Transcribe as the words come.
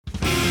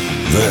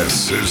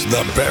This is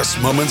the best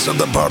moments of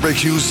the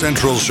BBQ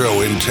Central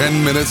Show in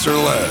 10 minutes or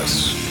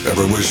less.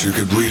 Ever wish you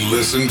could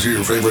re-listen to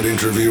your favorite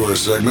interview or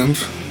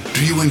segment?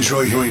 Do you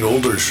enjoy hearing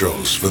older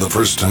shows for the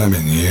first time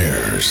in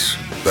years?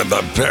 Then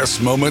the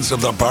best moments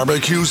of the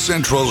BBQ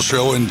Central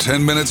Show in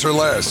 10 minutes or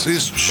less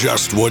is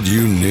just what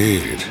you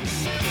need.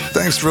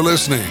 Thanks for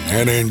listening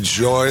and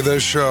enjoy the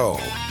show.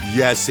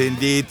 Yes,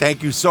 indeed.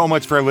 Thank you so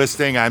much for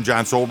listening. I'm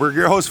John Solberg,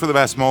 your host for the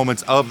best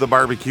moments of the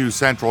BBQ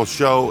Central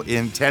Show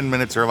in 10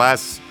 minutes or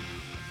less.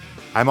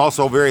 I'm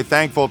also very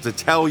thankful to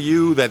tell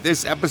you that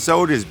this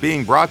episode is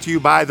being brought to you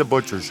by The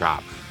Butcher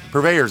Shop,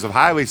 purveyors of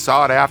highly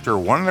sought-after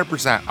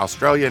 100%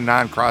 Australian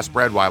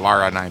non-crossbred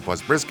Wylarah 9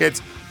 Plus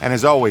briskets, and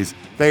as always,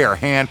 they are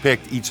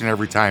hand-picked each and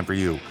every time for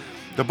you.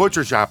 The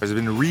Butcher Shop has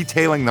been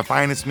retailing the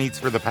finest meats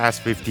for the past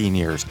 15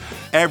 years.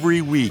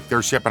 Every week,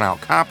 they're shipping out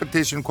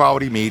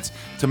competition-quality meats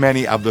to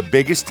many of the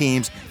biggest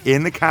teams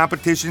in the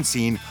competition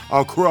scene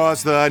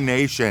across the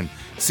nation.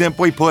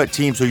 Simply put,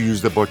 teams who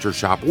use The Butcher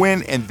Shop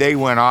win, and they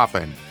win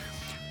often.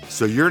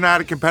 So you're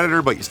not a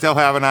competitor, but you still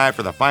have an eye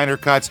for the finer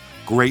cuts.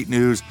 Great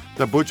news.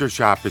 The Butcher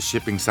Shop is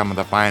shipping some of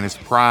the finest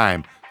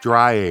prime,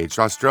 dry-aged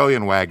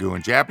Australian Wagyu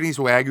and Japanese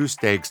Wagyu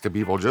steaks to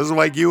people just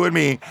like you and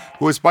me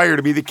who aspire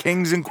to be the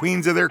kings and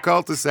queens of their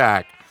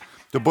cul-de-sac.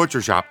 The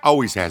Butcher Shop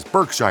always has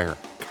Berkshire,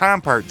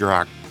 Compart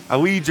Duroc,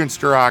 Allegiance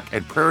Duroc,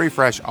 and Prairie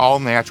Fresh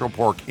all-natural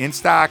pork in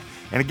stock.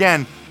 And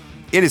again,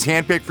 it is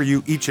handpicked for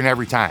you each and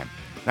every time.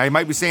 Now, you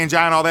might be saying,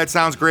 John, all that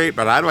sounds great,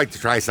 but I'd like to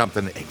try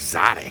something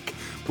exotic.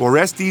 Well,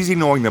 rest easy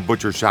knowing the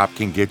Butcher Shop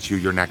can get you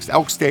your next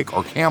elk steak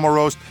or camel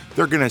roast.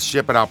 They're going to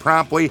ship it out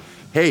promptly.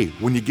 Hey,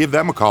 when you give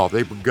them a call,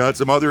 they've got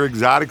some other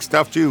exotic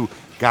stuff too.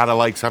 Gotta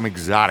like some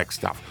exotic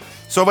stuff.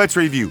 So let's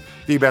review.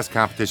 The best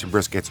competition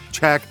briskets,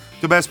 check.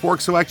 The best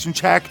pork selection,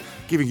 check.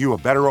 Giving you a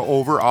better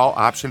overall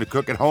option to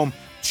cook at home,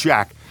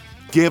 check.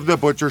 Give the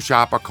Butcher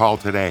Shop a call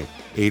today.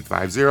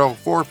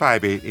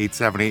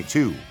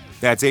 850-458-8782.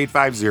 That's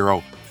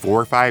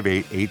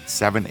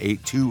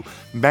 850-458-8782.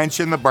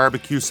 Mention the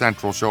BBQ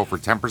Central Show for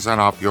 10%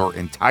 off your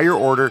entire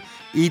order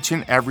each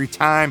and every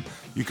time.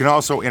 You can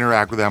also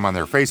interact with them on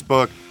their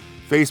Facebook,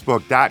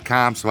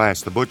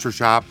 facebook.com/The Butcher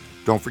Shop.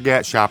 Don't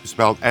forget, shop is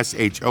spelled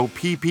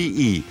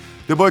S-H-O-P-P-E.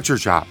 The Butcher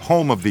Shop,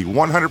 home of the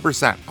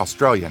 100%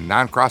 Australian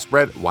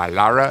non-crossbred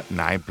Wylarah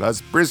 9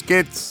 Plus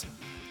briskets.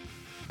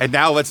 And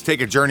now let's take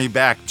a journey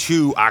back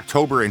to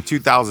October in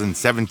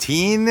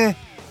 2017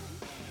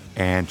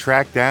 and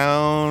track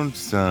down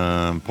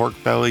some pork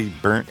belly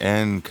burnt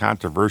end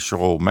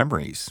controversial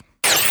memories.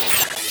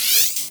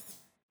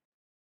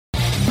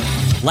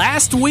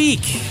 Last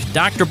week,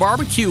 Dr.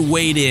 BBQ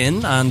weighed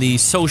in on the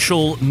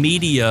social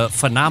media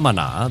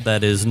phenomena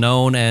that is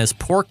known as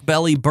pork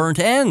belly burnt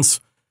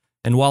ends.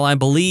 And while I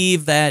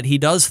believe that he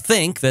does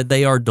think that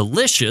they are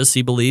delicious,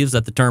 he believes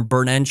that the term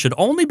burnt end should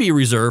only be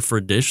reserved for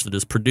a dish that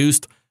is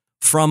produced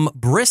from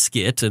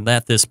brisket, and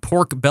that this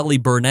pork belly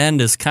burnt end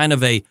is kind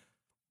of a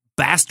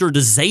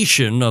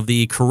bastardization of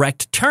the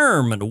correct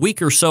term. And a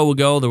week or so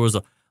ago, there was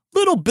a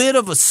little bit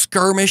of a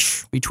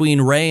skirmish between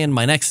Ray and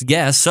my next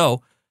guest,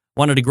 so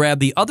wanted to grab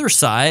the other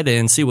side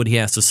and see what he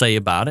has to say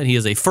about it. He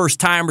is a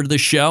first-timer to the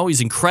show.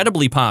 He's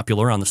incredibly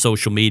popular on the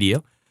social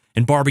media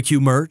and barbecue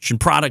merch and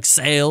product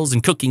sales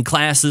and cooking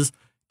classes,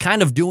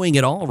 kind of doing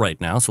it all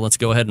right now. So let's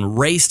go ahead and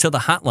race to the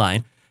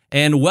hotline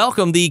and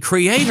welcome the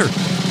creator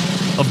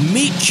of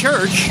Meat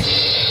Church,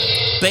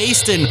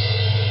 based in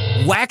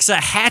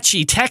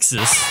Waxahachie,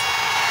 Texas.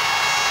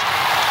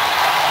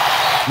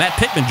 Matt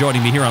Pittman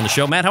joining me here on the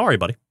show. Matt, how are you,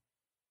 buddy?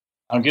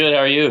 I'm good. How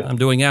are you? I'm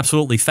doing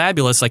absolutely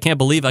fabulous. I can't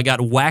believe I got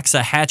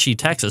Waxahachie,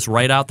 Texas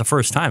right out the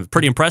first time.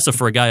 Pretty impressive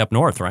for a guy up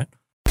north, right?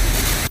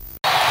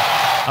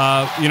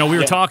 We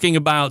were talking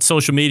about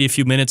social media a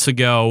few minutes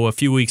ago. A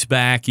few weeks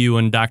back, you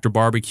and Dr.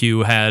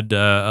 BBQ had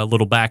a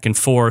little back and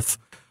forth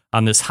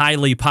on this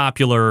highly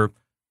popular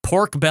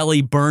pork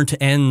belly burnt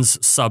ends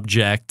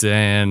subject.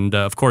 And,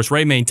 of course,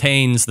 Ray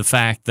maintains the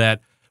fact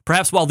that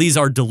perhaps while these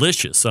are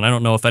delicious, and I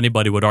don't know if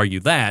anybody would argue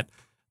that,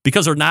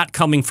 because they're not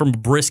coming from a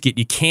brisket,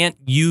 you can't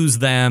use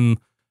them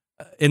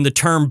in the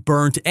term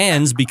burnt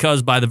ends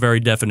because by the very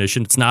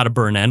definition, it's not a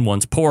burnt end.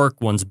 One's pork,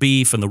 one's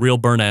beef, and the real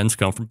burnt ends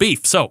come from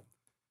beef. So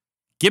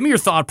give me your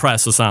thought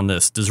process on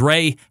this. Does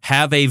Ray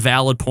have a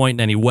valid point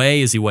in any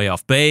way? Is he way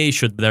off base?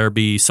 Should there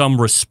be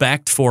some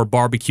respect for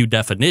barbecue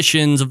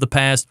definitions of the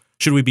past?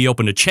 Should we be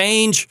open to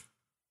change?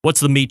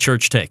 What's the Meat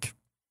Church take?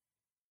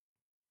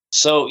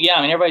 So,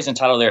 everybody's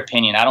entitled to their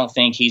opinion. I don't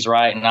think he's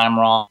right and I'm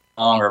wrong,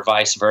 or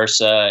vice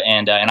versa,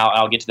 and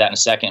I'll get to that in a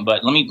second.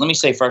 But let me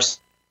say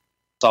first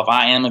off,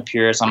 I am a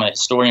purist. I'm a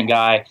historian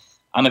guy.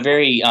 I'm a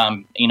very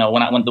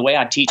when the way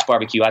I teach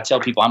barbecue, I tell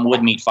people I'm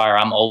wood, meat, fire.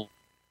 I'm old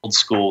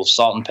school,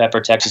 salt and pepper,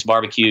 Texas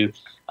barbecue.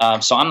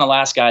 So I'm the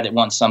last guy that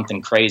wants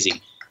something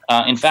crazy.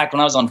 In fact,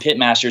 when I was on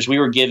Pitmasters, we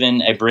were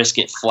given a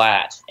brisket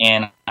flat,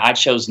 and I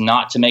chose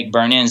not to make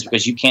burn ends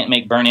because you can't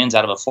make burn ends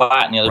out of a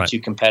flat, and the other two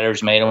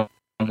competitors made them.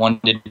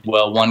 One did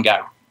well, one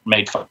got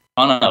made fun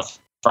of,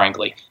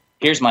 frankly.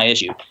 Here's my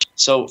issue.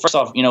 So first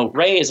off,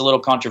 Ray is a little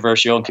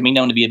controversial and can be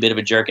known to be a bit of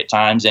a jerk at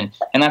times, and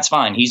that's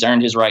fine. He's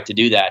earned his right to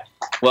do that.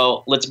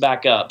 Well, let's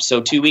back up.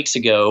 So 2 weeks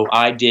ago,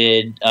 I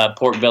did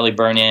pork belly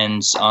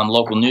burn-ins on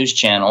local news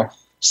channel.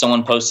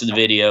 Someone posted the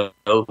video.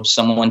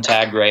 Someone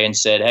tagged Ray and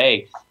said,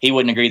 hey, he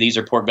wouldn't agree these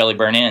are pork belly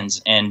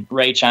burn-ins. And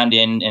Ray chimed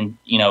in and,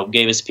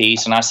 gave his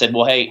piece. And I said,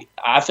 well, hey,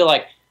 I feel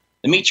like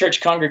the Meat Church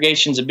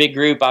congregation's a big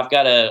group. I've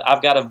got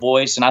a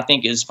voice, and I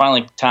think it's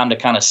finally time to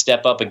kind of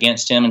step up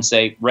against him and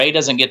say, Ray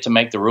doesn't get to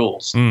make the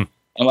rules. And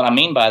what I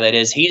mean by that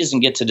is he doesn't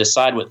get to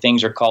decide what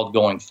things are called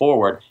going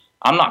forward.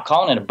 I'm not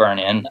calling it a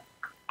burn-in.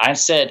 I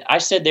said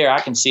there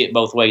I can see it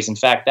both ways. In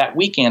fact, that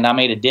weekend I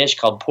made a dish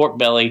called pork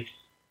belly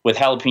with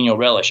jalapeno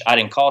relish. I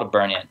didn't call it a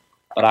burn-in.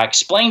 But I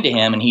explained to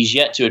him, and he's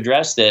yet to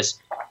address this,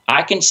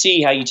 I can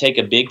see how you take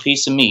a big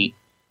piece of meat,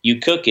 you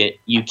cook it,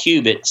 you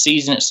cube it,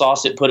 season it,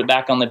 sauce it, put it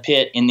back on the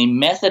pit in the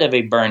method of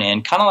a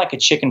burn-in, kind of like a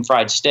chicken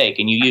fried steak,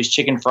 and you use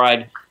chicken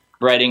fried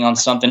breading on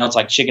something else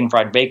like chicken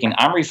fried bacon.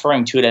 I'm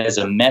referring to it as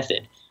a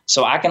method.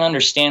 So I can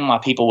understand why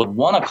people would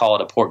want to call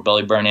it a pork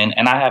belly burn-in,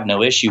 and I have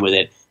no issue with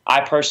it.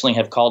 I personally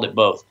have called it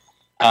both.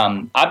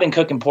 I've been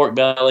cooking pork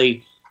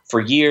belly for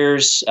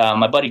years.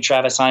 My buddy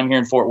Travis Heim here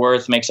in Fort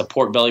Worth makes a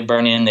pork belly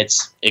burn-in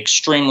that's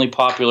extremely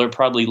popular,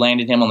 probably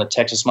landed him on the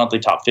Texas Monthly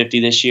Top 50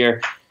 this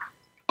year.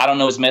 I don't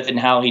know his method and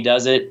how he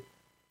does it,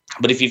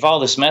 but if you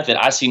follow this method,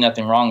 I see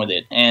nothing wrong with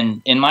it.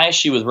 And in my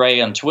issue with Ray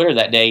on Twitter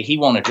that day, he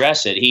won't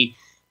address it. He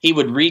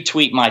would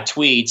retweet my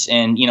tweets,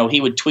 and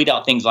he would tweet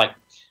out things like,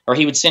 or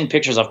he would send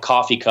pictures of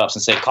coffee cups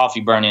and say coffee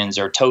burn-ins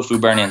or tofu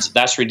burn-ins.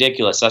 That's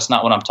ridiculous. That's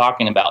not what I'm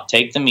talking about.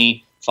 Take the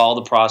meat, follow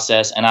the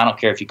process, and I don't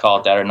care if you call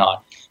it that or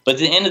not. But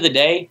at the end of the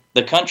day,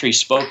 the country's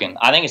spoken.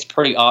 I think it's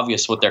pretty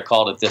obvious what they're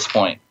called at this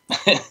point.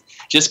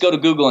 Just go to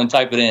Google and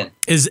type it in.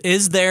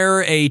 Is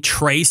there a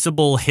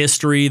traceable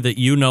history that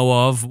you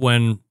know of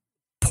when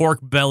pork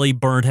belly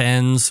burnt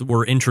ends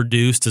were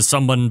introduced? Has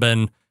someone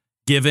been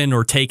given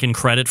or taken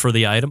credit for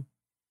the item?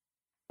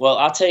 Well,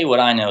 I'll tell you what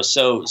I know.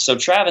 So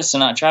Travis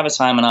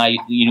Heim and I,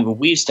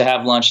 we used to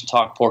have lunch and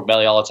talk pork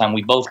belly all the time.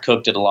 We both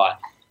cooked it a lot.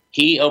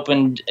 He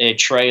opened a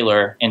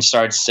trailer and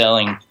started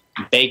selling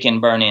bacon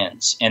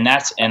burn-ins, and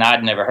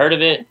I'd never heard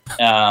of it.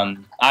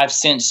 I've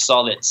since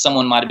saw that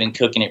someone might have been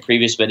cooking it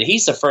previous, but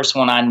he's the first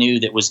one I knew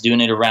that was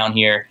doing it around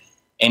here,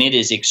 and it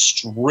is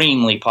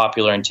extremely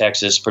popular in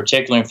Texas,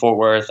 particularly in Fort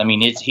Worth. I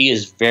mean, he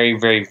is very,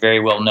 very, very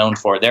well known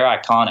for it. They're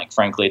iconic,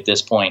 frankly, at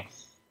this point.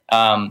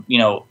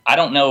 I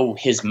don't know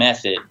his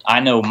method. I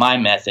know my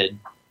method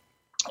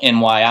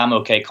and why I'm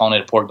okay calling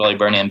it a pork belly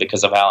burn-in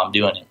because of how I'm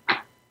doing it.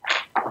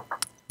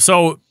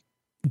 So,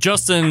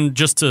 Justin,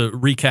 just to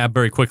recap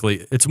very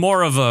quickly, it's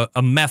more of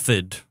a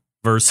method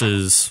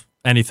versus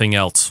anything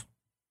else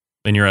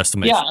in your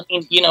estimation. Yeah, I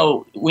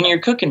mean, when you're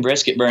cooking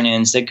brisket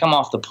burn-ins, they come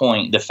off the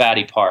point, the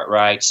fatty part,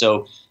 right?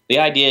 So the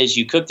idea is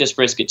you cook this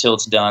brisket till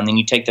it's done, then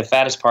you take the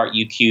fattest part,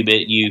 you cube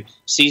it, you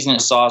season it,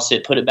 sauce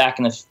it, put it back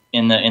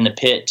in the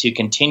pit to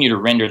continue to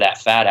render that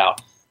fat out.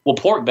 Well,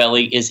 pork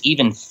belly is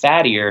even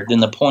fattier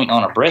than the point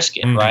on a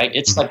brisket, right?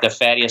 It's like the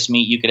fattiest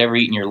meat you could ever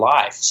eat in your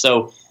life.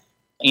 So,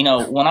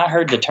 when I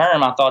heard the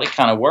term, I thought it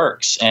kind of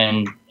works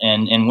and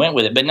went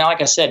with it. But now,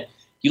 like I said,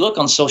 you look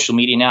on social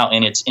media now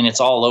and it's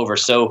all over.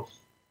 So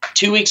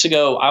 2 weeks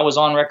ago, I was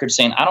on record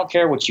saying, I don't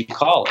care what you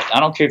call it. I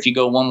don't care if you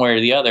go one way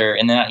or the other.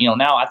 And then,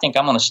 now I think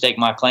I'm going to stake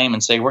my claim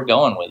and say we're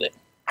going with it.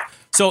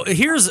 So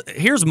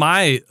here's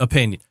my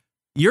opinion.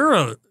 You're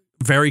a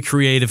very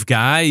creative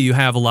guy. You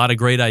have a lot of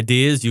great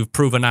ideas. You've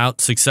proven out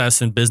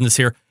success in business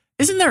here.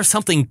 Isn't there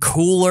something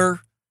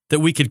cooler that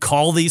we could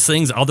call these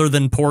things other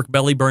than pork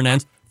belly burn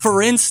ends? For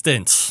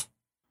instance,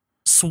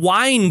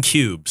 swine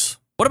cubes.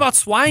 What about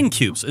swine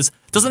cubes?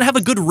 Doesn't it have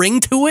a good ring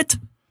to it?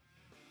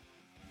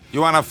 You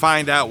want to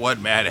find out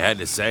what Matt had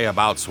to say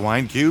about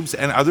swine cubes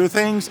and other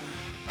things?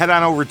 Head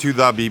on over to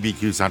the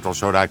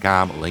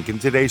bbqcentralshow.com. Link in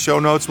today's show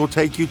notes will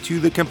take you to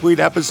the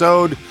complete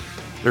episode.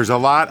 There's a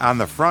lot on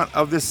the front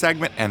of this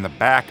segment and the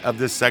back of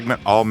this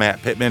segment, all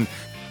Matt Pittman.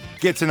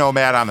 Get to know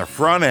Matt on the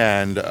front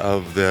end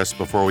of this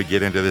before we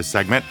get into this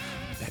segment.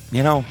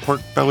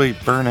 Pork belly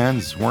burn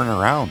ends weren't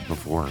around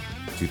before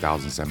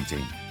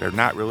 2017. They're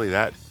not really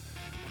that.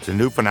 It's a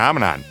new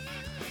phenomenon.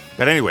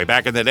 But anyway,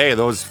 back in the day,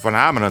 those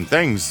phenomenon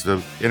things,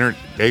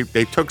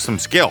 they took some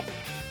skill.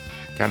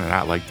 Kind of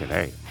not like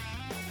today.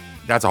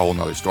 That's a whole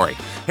nother story.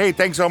 Hey,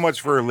 thanks so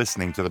much for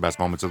listening to the best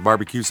moments of the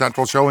BBQ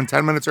Central Show in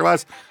 10 minutes or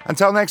less.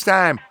 Until next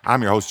time,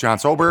 I'm your host, John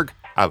Solberg.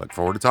 I look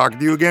forward to talking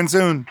to you again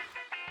soon.